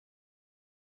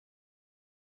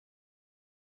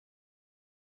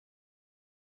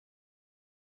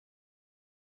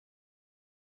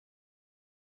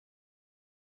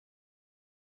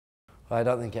Well, I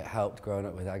don't think it helped growing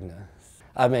up with Agnes.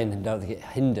 I mean, I don't think it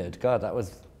hindered. God, that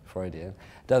was Freudian.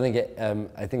 Don't think it.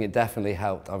 I think it definitely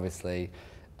helped. Obviously,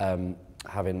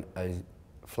 having a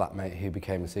flatmate who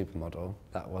became a supermodel.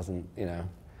 That wasn't, you know,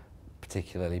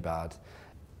 particularly bad.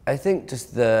 I think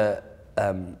just the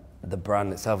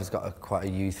brand itself has got quite a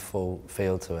youthful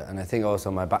feel to it, and I think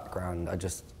also my background.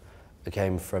 I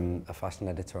came from a fashion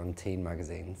editor on teen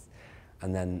magazines,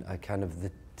 and then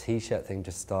the T-shirt thing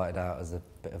just started out as a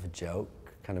bit of a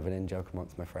joke, kind of an in-joke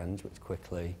amongst my friends, which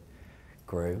quickly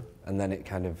grew, and then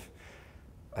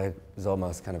I was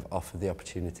almost kind of offered the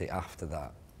opportunity after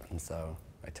that, and so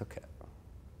I took it,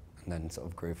 and then sort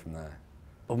of grew from there.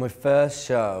 Well, my first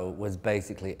show was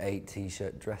basically 8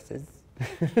 T-shirt dresses.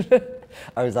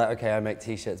 I was like, okay, I make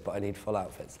T-shirts, but I need full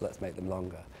outfits, let's make them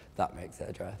longer. That makes it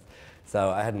a dress.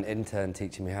 So I had an intern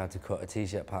teaching me how to cut a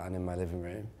T-shirt pattern in my living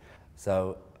room.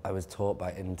 So I was taught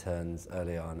by interns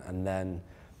early on, and then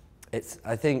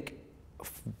I think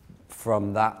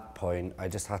from that point, I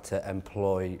just had to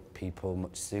employ people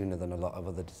much sooner than a lot of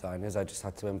other designers. I just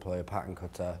had to employ a pattern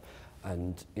cutter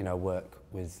and, you know, work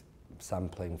with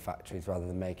sampling factories rather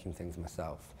than making things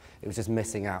myself. It was just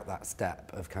missing out that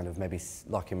step of kind of maybe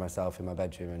locking myself in my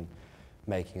bedroom and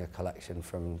making a collection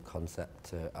from concept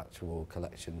to actual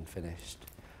collection finished.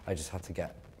 I just had to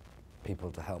get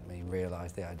people to help me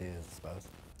realise the ideas, I suppose.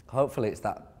 Hopefully it's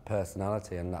that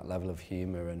personality and that level of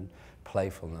humour and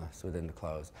playfulness within the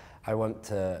clothes. I want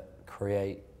to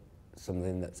create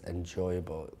something that's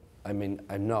enjoyable. I mean,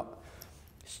 I'm not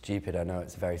stupid. I know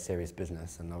it's a very serious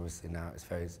business, and obviously now it's a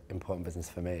very important business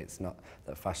for me. It's not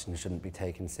that fashion shouldn't be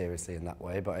taken seriously in that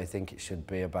way, but I think it should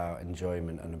be about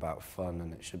enjoyment and about fun,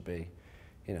 and it should be,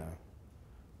 you know,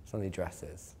 it's only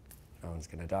dresses. No one's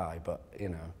going to die, but, you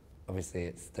know, obviously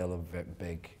it's still a very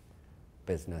big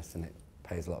business and it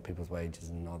pays a lot of people's wages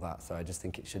and all that, so I just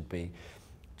think it should be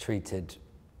treated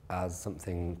as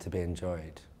something to be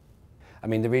enjoyed. I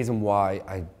mean, the reason why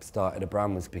I started a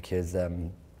brand was because the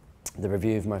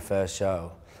review of my first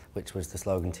show, which was the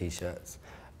slogan T-shirts,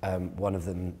 one of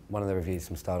the reviews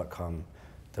from Star.com,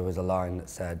 there was a line that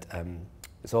said,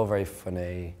 it's all very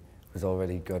funny, it was all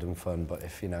really good and fun, but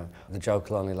if, you know, the joke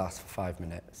will only last for 5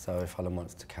 minutes, so if Holland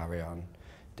wants to carry on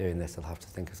doing this, he'll have to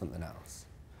think of something else.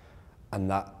 And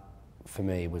that, for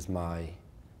me, was my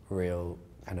real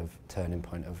kind of turning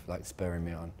point of like spurring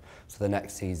me on. So the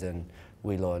next season,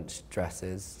 we launched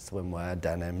dresses, swimwear,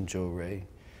 denim, jewellery,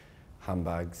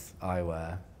 handbags,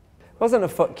 eyewear. It wasn't a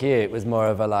fuck you, it was more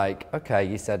of a like, okay,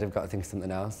 you said I've got to think of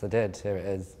something else. I did, here it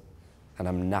is. And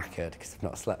I'm knackered because I've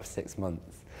not slept for 6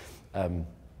 months.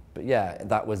 But yeah,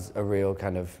 that was a real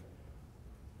kind of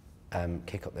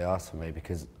kick up the arse for me,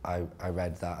 because I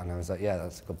read that and I was like, yeah,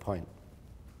 that's a good point.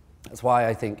 That's why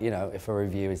I think, you know, if a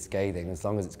review is scathing, as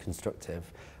long as it's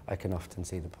constructive, I can often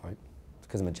see the point. It's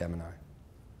because I'm a Gemini.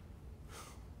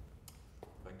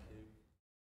 Thank you.